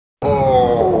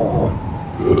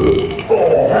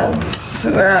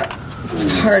So we're out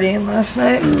partying last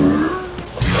night.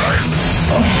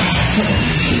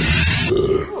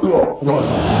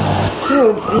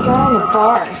 Dude, we got on the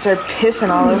bar and started pissing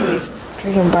all over these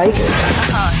freaking bikers.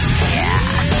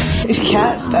 These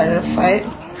cats started a fight.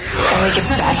 And we get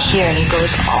back here and he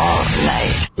goes all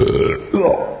night.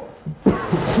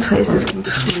 This place is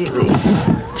completely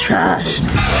trashed.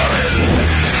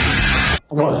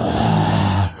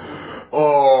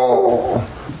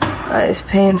 He's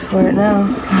paying for it now.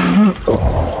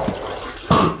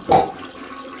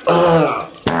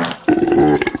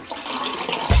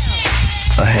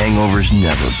 A hangover's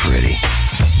never pretty.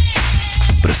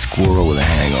 But a squirrel with a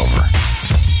hangover,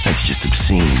 that's just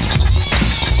obscene.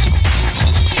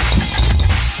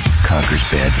 Conker's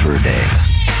bad for a day.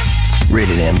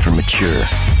 Rated M for mature.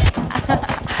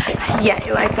 Yeah,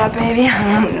 you like that, baby?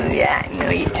 Yeah, I know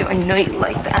you do. I know you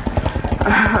like that.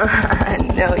 I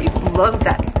know you love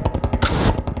that.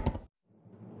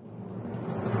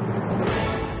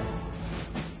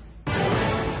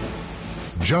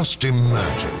 Just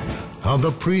imagine how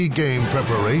the pre-game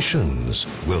preparations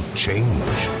will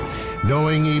change.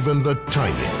 Knowing even the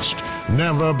tiniest,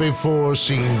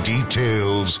 never-before-seen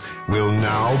details will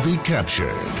now be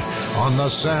captured on the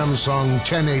Samsung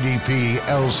 1080p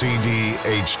LCD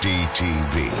HD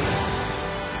TV.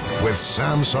 With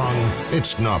Samsung,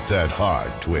 it's not that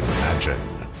hard to imagine.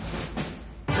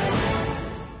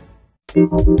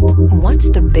 What's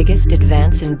the biggest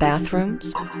advance in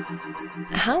bathrooms?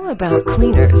 How about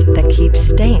cleaners that keep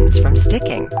stains from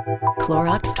sticking?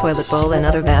 Clorox toilet bowl and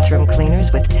other bathroom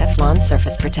cleaners with Teflon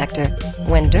surface protector.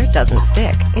 When dirt doesn't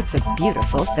stick, it's a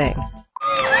beautiful thing.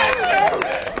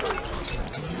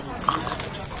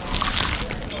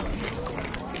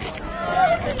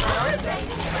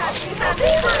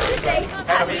 Happy birthday,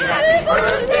 happy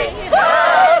birthday,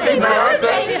 happy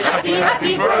birthday,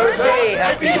 happy birthday,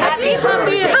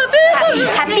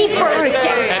 happy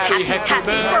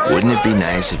birthday. Wouldn't it be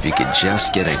nice if you could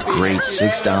just get a great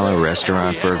 $6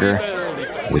 restaurant burger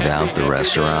without the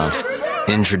restaurant?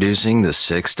 Introducing the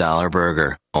 $6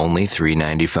 burger, only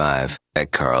 $3.95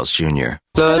 at Carl's Jr.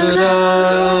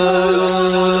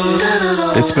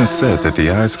 It's been said that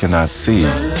the eyes cannot see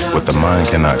what the mind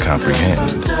cannot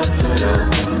comprehend.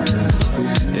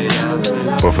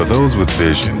 But for those with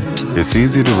vision, it's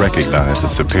easy to recognize a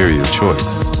superior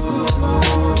choice.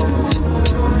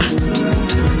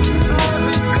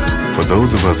 For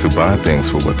those of us who buy things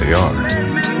for what they are,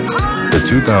 the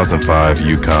 2005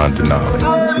 Yukon Denali.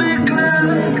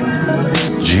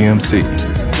 GMC,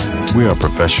 we are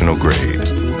professional grade.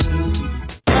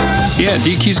 Yeah,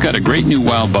 DQ's got a great new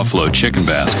Wild Buffalo chicken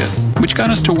basket, which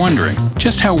got us to wondering,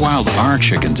 just how wild are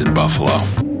chickens in Buffalo?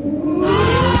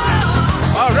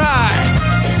 All right.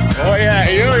 Oh, yeah,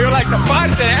 you like the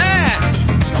party, eh?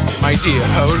 My dear,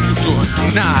 how are you doing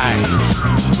tonight?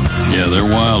 Yeah, they're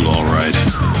wild, all right.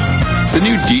 The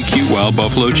new DQ Wild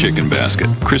Buffalo Chicken Basket.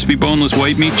 Crispy boneless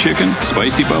white meat chicken,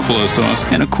 spicy buffalo sauce,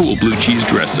 and a cool blue cheese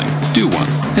dressing. Do one,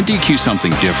 and DQ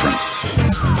something different.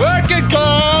 Work it,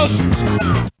 girls!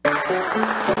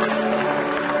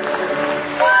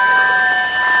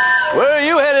 Where are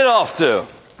you headed off to?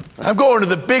 I'm going to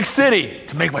the big city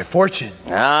to make my fortune.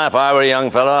 If I were a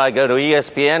young fellow, I'd go to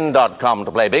ESPN.com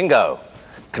to play bingo.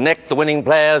 Connect the winning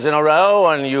players in a row,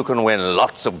 and you can win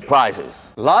lots of prizes.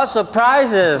 Lots of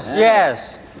prizes,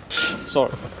 yes.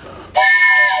 Sorry.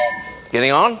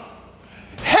 Getting on?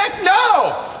 Heck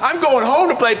no! I'm going home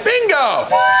to play bingo!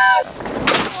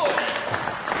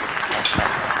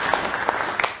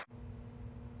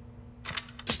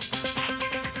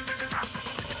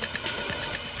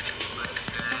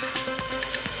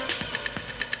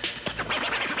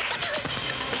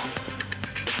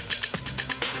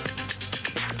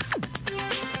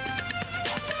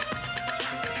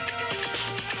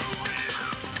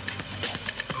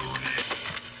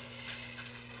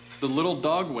 The little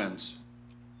dog wins.